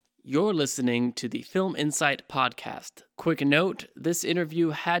You're listening to the Film Insight podcast. Quick note, this interview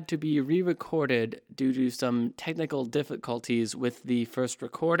had to be re-recorded due to some technical difficulties with the first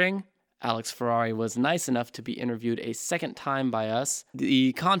recording. Alex Ferrari was nice enough to be interviewed a second time by us.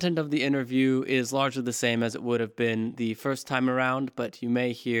 The content of the interview is largely the same as it would have been the first time around, but you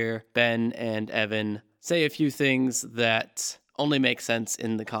may hear Ben and Evan say a few things that only make sense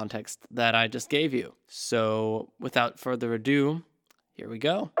in the context that I just gave you. So, without further ado, here we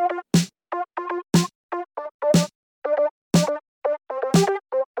go.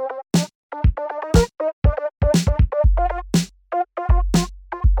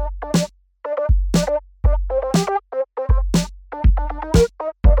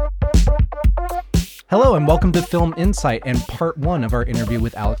 Hello and welcome to Film Insight and part one of our interview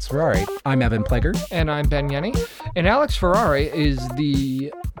with Alex Ferrari. I'm Evan Pleger. And I'm Ben Yenny. And Alex Ferrari is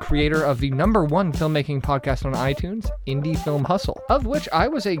the creator of the number one filmmaking podcast on iTunes, Indie Film Hustle, of which I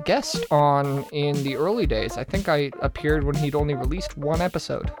was a guest on in the early days. I think I appeared when he'd only released one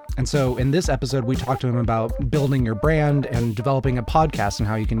episode. And so in this episode, we talked to him about building your brand and developing a podcast and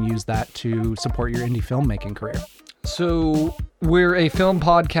how you can use that to support your indie filmmaking career. So we're a film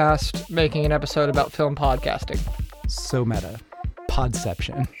podcast making an episode about film podcasting. So meta.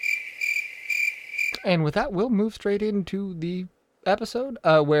 Podception. And with that, we'll move straight into the episode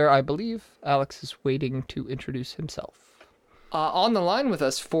where I believe Alex is waiting to introduce himself. On the line with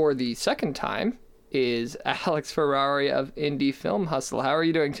us for the second time is Alex Ferrari of Indie Film Hustle. How are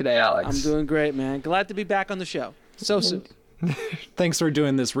you doing today, Alex? I'm doing great, man. Glad to be back on the show. So soon. Thanks for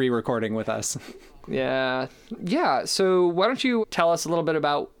doing this re-recording with us. Yeah. So why don't you tell us a little bit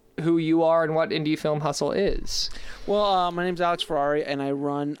about who you are and what Indie Film Hustle is? Well, my name's Alex Ferrari, and I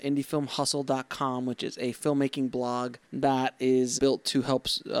run IndieFilmHustle.com, which is a filmmaking blog that is built to help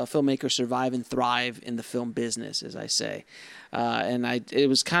filmmakers survive and thrive in the film business, as I say. It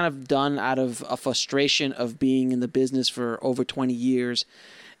was kind of done out of a frustration of being in the business for over 20 years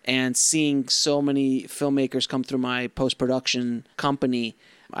and seeing so many filmmakers come through my post-production company.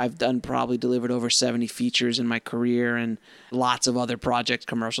 I've probably delivered over 70 features in my career and lots of other projects,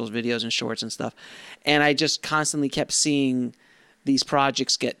 commercials, videos, and shorts and stuff. And I just constantly kept seeing these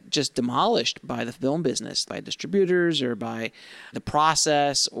projects get just demolished by the film business, by distributors or by the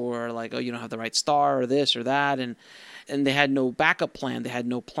process, or like, oh, you don't have the right star or this or that. And they had no backup plan. They had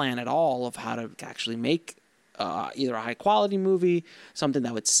no plan at all of how to actually make either a high quality movie, something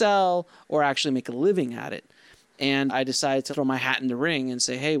that would sell, or actually make a living at it. And I decided to throw my hat in the ring and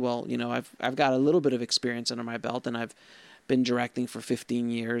say, hey, well, I've got a little bit of experience under my belt, and I've been directing for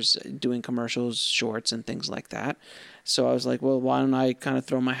 15 years, doing commercials, shorts, and things like that. So I was like, well, why don't I kind of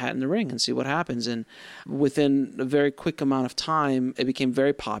throw my hat in the ring and see what happens? And within a very quick amount of time, it became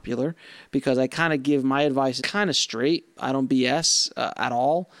very popular because I kind of give my advice kind of straight. I don't BS at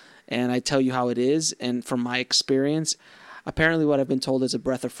all, and I tell you how it is. And from my experience, apparently what I've been told is a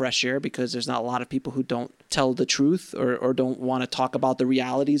breath of fresh air because there's not a lot of people who don't tell the truth or don't want to talk about the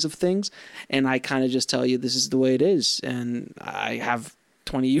realities of things. And I kind of just tell you this is the way it is. And I have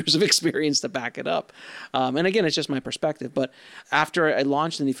 20 years of experience to back it up. And again, it's just my perspective. But after I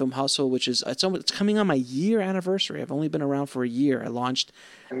launched Indie Film Hustle, which is it's coming on my year anniversary. I've only been around for a year. I launched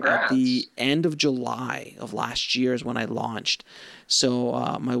at the end of July of last year is when I launched.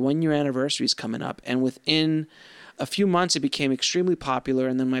 So my 1 year anniversary is coming up. And within a few months, it became extremely popular.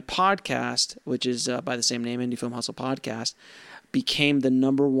 And then my podcast, which is by the same name, Indie Film Hustle Podcast, became the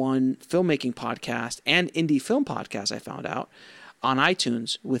number one filmmaking podcast and indie film podcast, I found out, on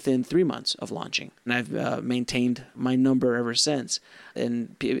iTunes within 3 months of launching. And I've maintained my number ever since.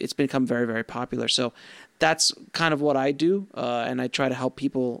 And it's become very, very popular. So that's kind of what I do. And I try to help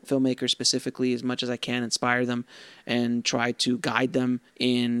people, filmmakers specifically, as much as I can, inspire them and try to guide them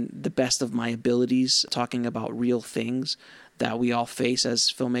in the best of my abilities, talking about real things that we all face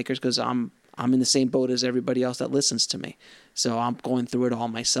as filmmakers, because I'm in the same boat as everybody else that listens to me. So I'm going through it all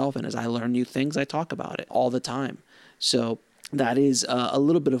myself. And as I learn new things, I talk about it all the time. So that is a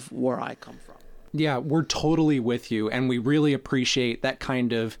little bit of where I come from. Yeah, we're totally with you, and we really appreciate that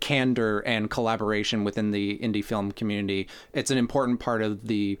kind of candor and collaboration within the indie film community. It's an important part of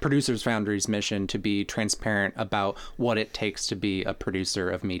the Producers Foundry's mission to be transparent about what it takes to be a producer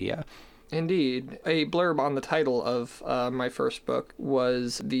of media. Indeed. A blurb on the title of my first book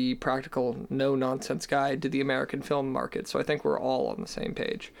was the practical, no-nonsense guide to the American film market, so I think we're all on the same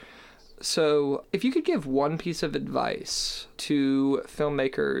page. So if you could give one piece of advice to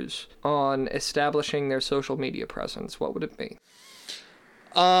filmmakers on establishing their social media presence, what would it be?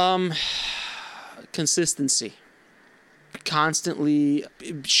 Consistency. Constantly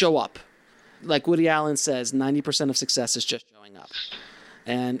show up. Like Woody Allen says, 90% of success is just showing up.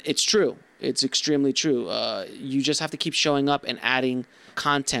 And it's true. It's extremely true. You just have to keep showing up and adding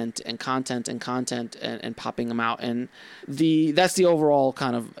content and popping them out. And that's the overall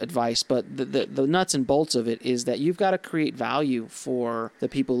kind of advice. But the nuts and bolts of it is that you've got to create value for the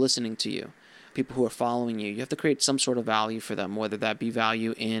people listening to you, people who are following you. You have to create some sort of value for them, whether that be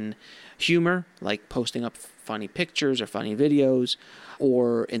value in humor, like posting up funny pictures or funny videos,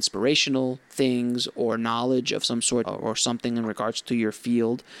 or inspirational things, or knowledge of some sort, or something in regards to your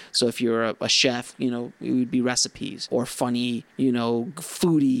field. So if you're a chef, it would be recipes or funny,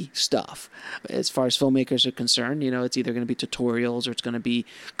 foodie stuff. As far as filmmakers are concerned, it's either going to be tutorials or it's going to be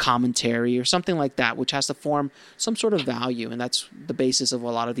commentary or something like that, which has to form some sort of value. And that's the basis of a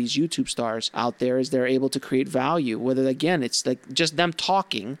lot of these YouTube stars out there, is they're able to create value. Whether, again, it's like just them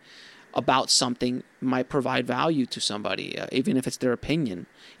talking about something might provide value to somebody, even if it's their opinion,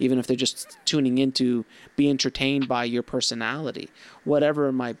 even if they're just tuning in to be entertained by your personality, whatever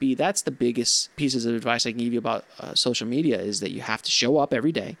it might be. That's the biggest pieces of advice I can give you about social media, is that you have to show up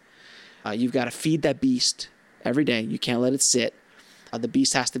every day. You've got to feed that beast every day. You can't let it sit. The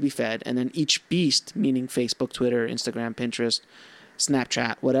beast has to be fed. And then each beast, meaning Facebook, Twitter, Instagram, Pinterest,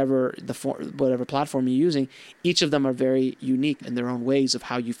 Snapchat, whatever platform you're using, each of them are very unique in their own ways of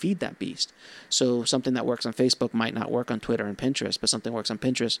how you feed that beast. So something that works on Facebook might not work on Twitter and Pinterest, but something that works on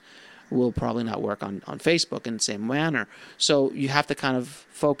Pinterest will probably not work on Facebook in the same manner. So you have to kind of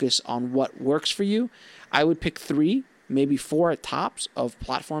focus on what works for you. I would pick 3, maybe 4 at tops of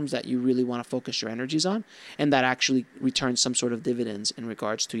platforms that you really want to focus your energies on, and that actually returns some sort of dividends in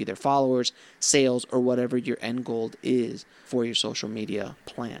regards to either followers, sales, or whatever your end goal is for your social media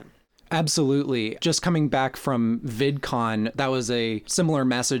plan. Absolutely. Just coming back from VidCon, that was a similar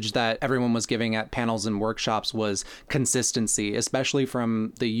message that everyone was giving at panels and workshops, was consistency, especially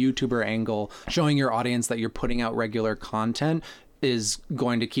from the YouTuber angle. Showing your audience that you're putting out regular content is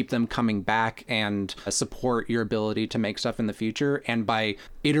going to keep them coming back and support your ability to make stuff in the future. And by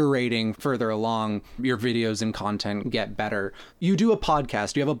iterating further along, your videos and content get better. You do a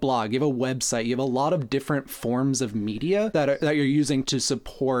podcast, you have a blog, you have a website, you have a lot of different forms of media that you're using to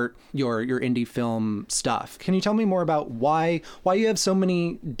support your indie film stuff. Can you tell me more about why you have so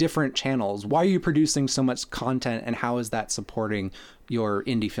many different channels? Why are you producing so much content, and how is that supporting your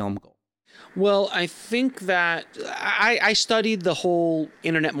indie film goal? Well, I think that I studied the whole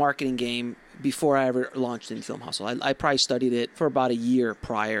internet marketing game before I ever launched Indie Film Hustle. I probably studied it for about a year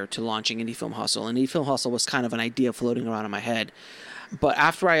prior to launching Indie Film Hustle. And Indie Film Hustle was kind of an idea floating around in my head. But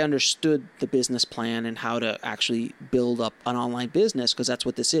after I understood the business plan and how to actually build up an online business, because that's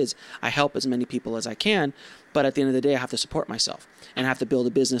what this is, I help as many people as I can, but at the end of the day, I have to support myself and I have to build a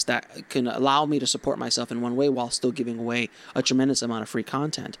business that can allow me to support myself in one way while still giving away a tremendous amount of free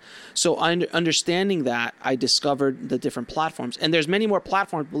content. So understanding that, I discovered the different platforms, and there's many more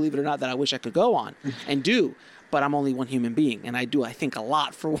platforms, believe it or not, that I wish I could go on and do. But I'm only one human being, and I think a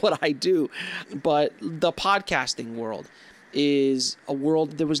lot for what I do. But the podcasting world is a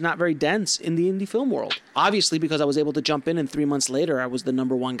world that was not very dense in the indie film world. Obviously, because I was able to jump in, and 3 months later, I was the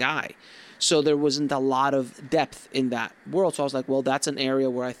 #1 guy. So there wasn't a lot of depth in that world. So I was like, well, that's an area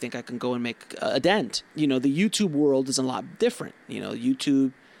where I think I can go and make a dent. The YouTube world is a lot different.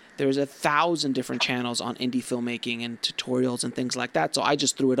 YouTube, there's 1,000 different channels on indie filmmaking and tutorials and things like that. So I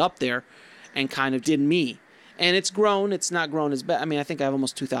just threw it up there and kind of did me. And it's grown. It's not grown as bad. I mean, I think I have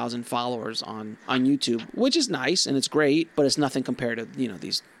almost 2,000 followers on YouTube, which is nice and it's great, but it's nothing compared to,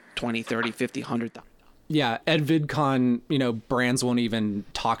 these 20, 30, 50, 100,000. Yeah, at VidCon, brands won't even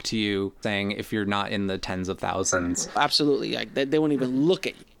talk to you saying if you're not in the tens of thousands. Absolutely. They won't even look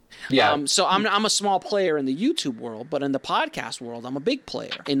at you. Yeah. So I'm a small player in the YouTube world, but in the podcast world, I'm a big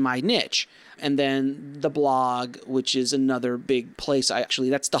player in my niche. And then the blog, which is another big place.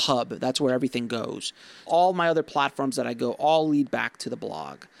 That's the hub. That's where everything goes. All my other platforms that I go all lead back to the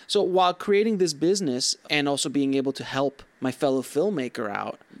blog. So while creating this business and also being able to help my fellow filmmaker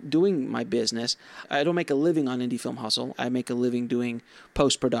out doing my business, I don't make a living on Indie Film Hustle. I make a living doing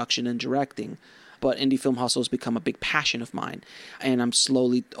post-production and directing. But Indie Film Hustle has become a big passion of mine. And I'm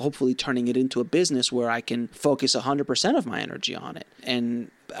slowly, hopefully, turning it into a business where I can focus 100% of my energy on it.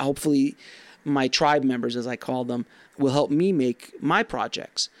 And hopefully my tribe members, as I call them, will help me make my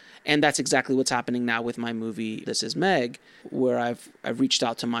projects. And that's exactly what's happening now with my movie, This Is Meg, where I've reached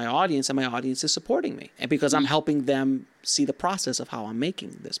out to my audience, and my audience is supporting me. And because I'm helping them see the process of how I'm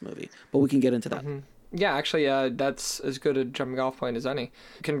making this movie. But we can get into that. Mm-hmm. Yeah, actually, that's as good a jumping off point as any.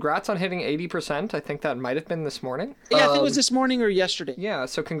 Congrats on hitting 80%. I think that might have been this morning. Yeah, I think it was this morning or yesterday. Yeah,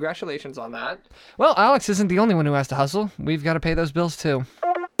 so congratulations on that. Well, Alex isn't the only one who has to hustle. We've got to pay those bills too.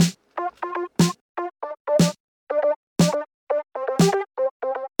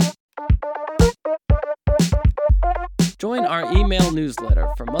 Join our email newsletter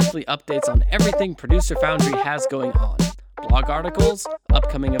for monthly updates on everything Producer Foundry has going on. Blog articles,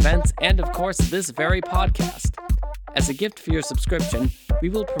 upcoming events, and of course, this very podcast. As a gift for your subscription, we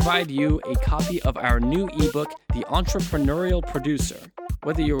will provide you a copy of our new ebook, The Entrepreneurial Producer.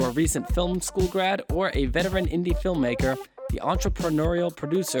 Whether you're a recent film school grad or a veteran indie filmmaker, The Entrepreneurial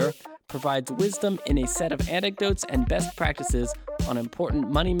Producer provides wisdom in a set of anecdotes and best practices on important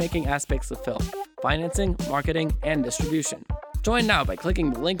money-making aspects of film, financing, marketing, and distribution. Join now by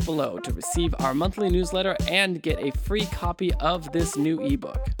clicking the link below to receive our monthly newsletter and get a free copy of this new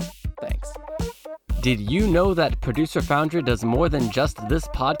ebook. Thanks. Did you know that Producer Foundry does more than just this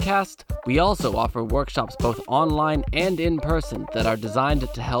podcast? We also offer workshops both online and in person that are designed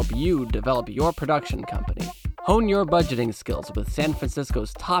to help you develop your production company. Hone your budgeting skills with San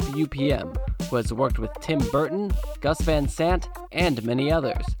Francisco's top UPM, who has worked with Tim Burton, Gus Van Sant, and many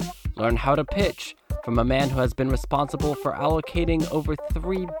others. Learn how to pitch from a man who has been responsible for allocating over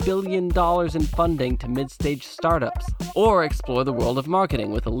 $3 billion in funding to mid-stage startups. Or explore the world of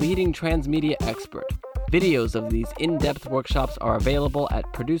marketing with a leading transmedia expert. Videos of these in-depth workshops are available at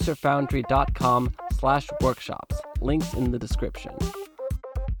producerfoundry.com/workshops. Links in the description.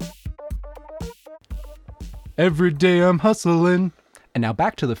 Every day I'm hustling. And now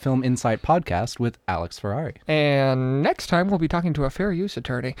back to the Film Insight podcast with Alex Ferrari. And next time we'll be talking to a fair use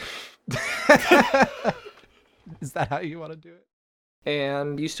attorney. Is that how you want to do it?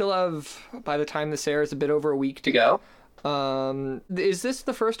 And you still have, by the time this airs, a bit over a week to go. Is this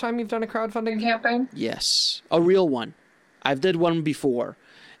the first time you've done a crowdfunding campaign? Yes, a real one. I've did one before,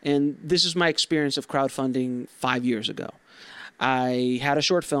 and this is my experience of crowdfunding 5 years ago. I had a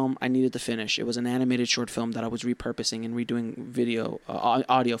short film I needed to finish. It was an animated short film that I was repurposing and redoing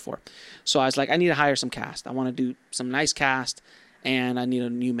audio for. So I was like, I need to hire some cast. I want to do some nice cast, and I need a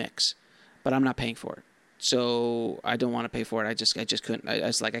new mix, but I'm not paying for it. So I don't want to pay for it. I just couldn't. I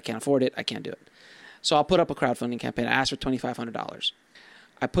was like, I can't afford it. I can't do it. So I'll put up a crowdfunding campaign. I asked for $2,500.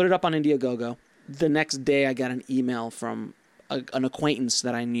 I put it up on Indiegogo. The next day, I got an email from an acquaintance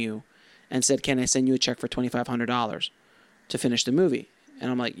that I knew and said, can I send you a check for $2,500 to finish the movie?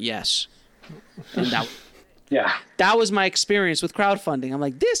 And I'm like, yes. And that was my experience with crowdfunding. I'm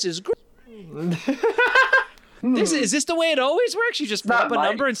like, this is great. Is this the way it always works? You just put up a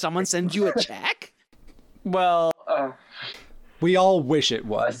number and someone sends you a check? Well, we all wish it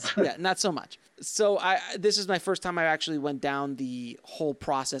was. Yeah, not so much. So this is my first time I actually went down the whole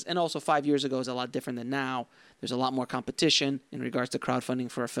process. And also 5 years ago is a lot different than now. There's a lot more competition in regards to crowdfunding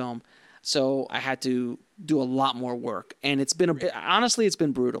for a film. So I had to do a lot more work. And it's been honestly, it's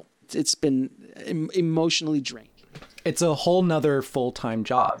been brutal. It's been emotionally draining. It's a whole nother full-time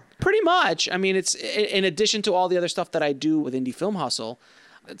job. Pretty much. I mean, it's in addition to all the other stuff that I do with Indie Film Hustle.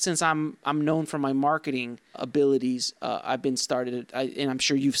 Since I'm known for my marketing abilities, I've been started, and I'm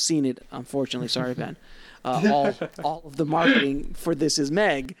sure you've seen it. Unfortunately, sorry, Ben. All of the marketing for This Is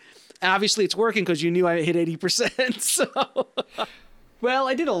Meg, and obviously it's working because you knew I hit 80%. So, well,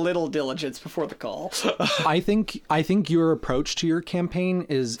 I did a little diligence before the call. I think your approach to your campaign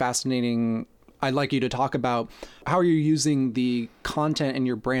is fascinating. I'd like you to talk about how you're using the content and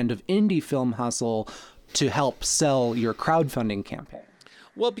your brand of Indie Film Hustle to help sell your crowdfunding campaign.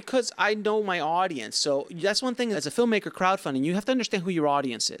 Well, because I know my audience. So that's one thing as a filmmaker crowdfunding, you have to understand who your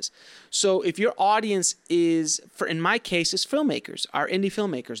audience is. So if your audience is, in my case, is filmmakers, our indie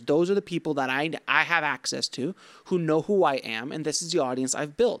filmmakers. Those are the people that I have access to, who know who I am, and this is the audience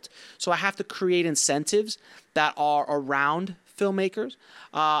I've built. So I have to create incentives that are around filmmakers.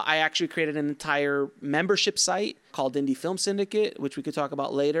 I actually created an entire membership site called Indie Film Syndicate, which we could talk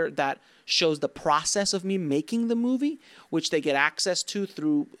about later, that shows the process of me making the movie, which they get access to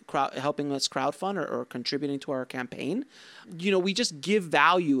through helping us crowdfund or contributing to our campaign. You know, we just give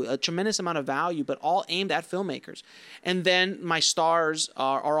value, a tremendous amount of value, but all aimed at filmmakers. And then my stars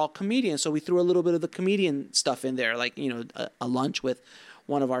are all comedians, so we threw a little bit of the comedian stuff in there, like, you know, a lunch with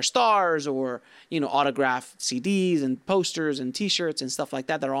one of our stars, or, you know, autographed CDs and posters and T-shirts and stuff like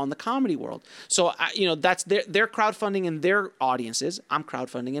that that are all in the comedy world. So, you know, that's their crowdfunding in their audiences. I'm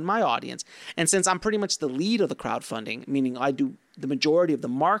crowdfunding in my audience. And since I'm pretty much the lead of the crowdfunding, meaning I do the majority of the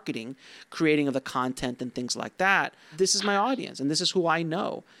marketing, creating of the content and things like that, this is my audience and this is who I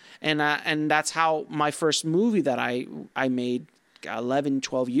know. And that's how my first movie that I made 11,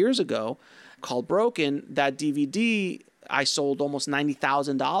 12 years ago, called Broken, that DVD, I sold almost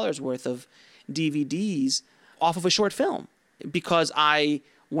 $90,000 worth of DVDs off of a short film because I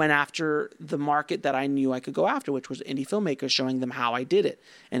went after the market that I knew I could go after, which was indie filmmakers, showing them how I did it.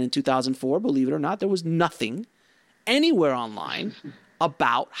 And in 2004, believe it or not, there was nothing anywhere online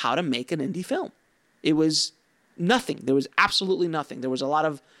about how to make an indie film. It was nothing. There was absolutely nothing. There was a lot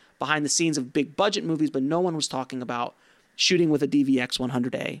of behind the scenes of big budget movies, but no one was talking about shooting with a DVX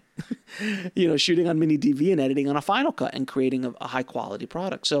 100A, shooting on mini DV and editing on a Final Cut and creating a high quality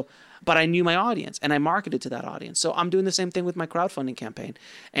product. So, but I knew my audience and I marketed to that audience. So I'm doing the same thing with my crowdfunding campaign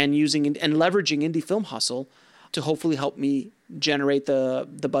and using and leveraging Indie Film Hustle to hopefully help me generate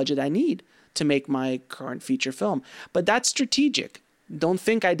the budget I need to make my current feature film. But that's strategic. Don't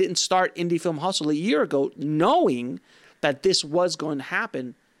think I didn't start Indie Film Hustle a year ago knowing that this was going to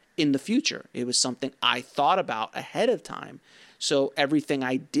happen in the future. It was something I thought about ahead of time. So everything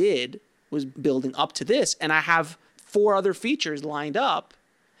I did was building up to this. And I have 4 other features lined up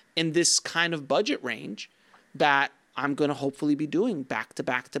in this kind of budget range that I'm going to hopefully be doing back to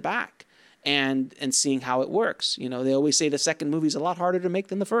back to back and seeing how it works. They always say the second movie is a lot harder to make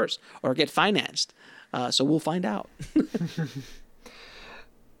than the first or get financed. So we'll find out.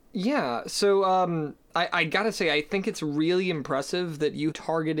 Yeah, so I gotta say, I think it's really impressive that you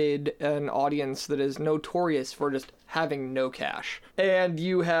targeted an audience that is notorious for just having no cash. And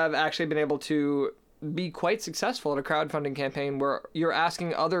you have actually been able to be quite successful at a crowdfunding campaign where you're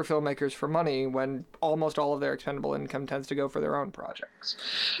asking other filmmakers for money when almost all of their expendable income tends to go for their own projects.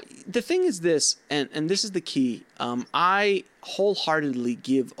 The thing is this, and this is the key, I wholeheartedly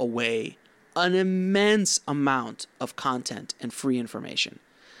give away an immense amount of content and free information.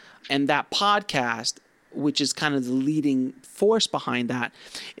 And that podcast, which is kind of the leading force behind that,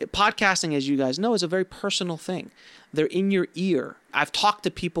 podcasting, as you guys know, is a very personal thing. They're in your ear. I've talked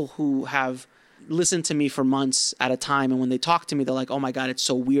to people who have listened to me for months at a time, and when they talk to me, they're like, oh my God, it's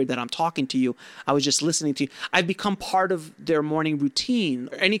so weird that I'm talking to you. I was just listening to you. I've become part of their morning routine,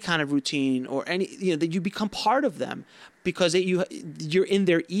 or any kind of routine, or that you become part of them because you're in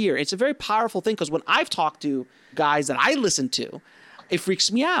their ear. It's a very powerful thing because when I've talked to guys that I listen to, it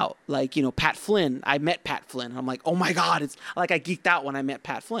freaks me out. Like, Pat Flynn. I met Pat Flynn. I'm like, oh my God. It's like I geeked out when I met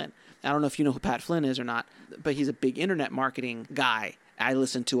Pat Flynn. I don't know if you know who Pat Flynn is or not, but he's a big internet marketing guy I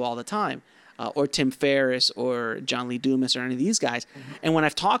listen to all the time. Or Tim Ferriss or John Lee Dumas or any of these guys. Mm-hmm. And when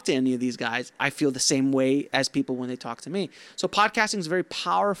I've talked to any of these guys, I feel the same way as people when they talk to me. So podcasting is very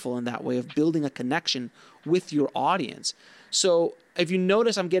powerful in that way of building a connection with your audience. So if you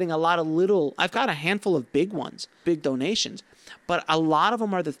notice, I'm getting a lot of I've got a handful of big ones, big donations, but a lot of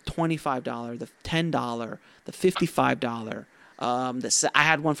them are the $25, the $10, the $55. I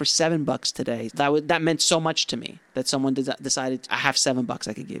had one for $7 today. That meant so much to me that someone decided I have $7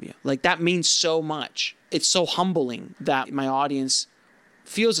 I could give you. Like, that means so much. It's so humbling that my audience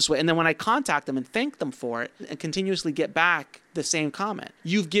feels this way. And then when I contact them and thank them for it and continuously get back the same comment,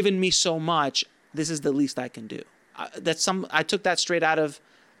 you've given me so much. This is the least I can do. I took that straight out of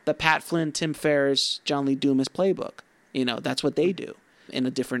the Pat Flynn, Tim Ferriss, John Lee Dumas playbook. That's what they do in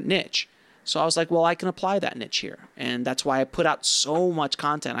a different niche. So I was like, well, I can apply that niche here. And that's why I put out so much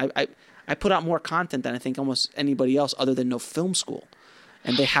content. I put out more content than I think almost anybody else other than No Film School.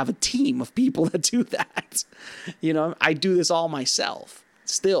 And they have a team of people that do that. I do this all myself.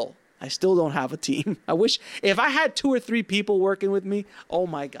 I still don't have a team. I wish if I had 2 or 3 people working with me, oh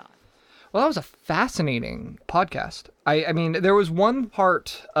my God. Well, that was a fascinating podcast. I mean, there was one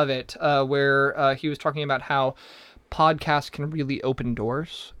part of it where he was talking about how podcasts can really open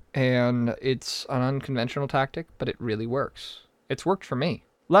doors, and it's an unconventional tactic, but it really works. It's worked for me.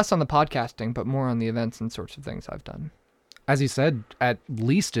 Less on the podcasting, but more on the events and sorts of things I've done. As you said, at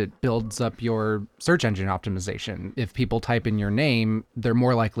least it builds up your search engine optimization. If people type in your name, they're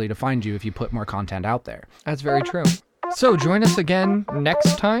more likely to find you if you put more content out there. That's very true. So join us again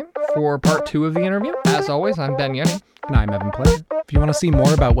next time for part 2 of the interview. As always, I'm Ben Yenny. And I'm Evan Player. If you want to see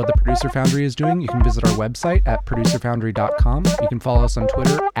more about what the Producer Foundry is doing, you can visit our website at producerfoundry.com. You can follow us on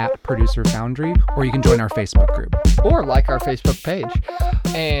Twitter at Producer Foundry, or you can join our Facebook group. Or like our Facebook page.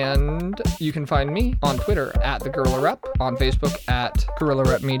 And you can find me on Twitter at The Guerrilla Rep, on Facebook at Guerrilla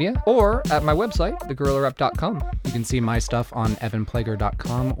Rep Media, or at my website, theguerrillarep.com. You can see my stuff on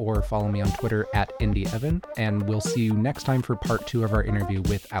evanplager.com or follow me on Twitter at IndieEvan. And we'll see you next time for part 2 of our interview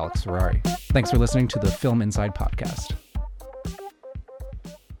with Alex Ferrari. Thanks for listening to the Film Inside Podcast.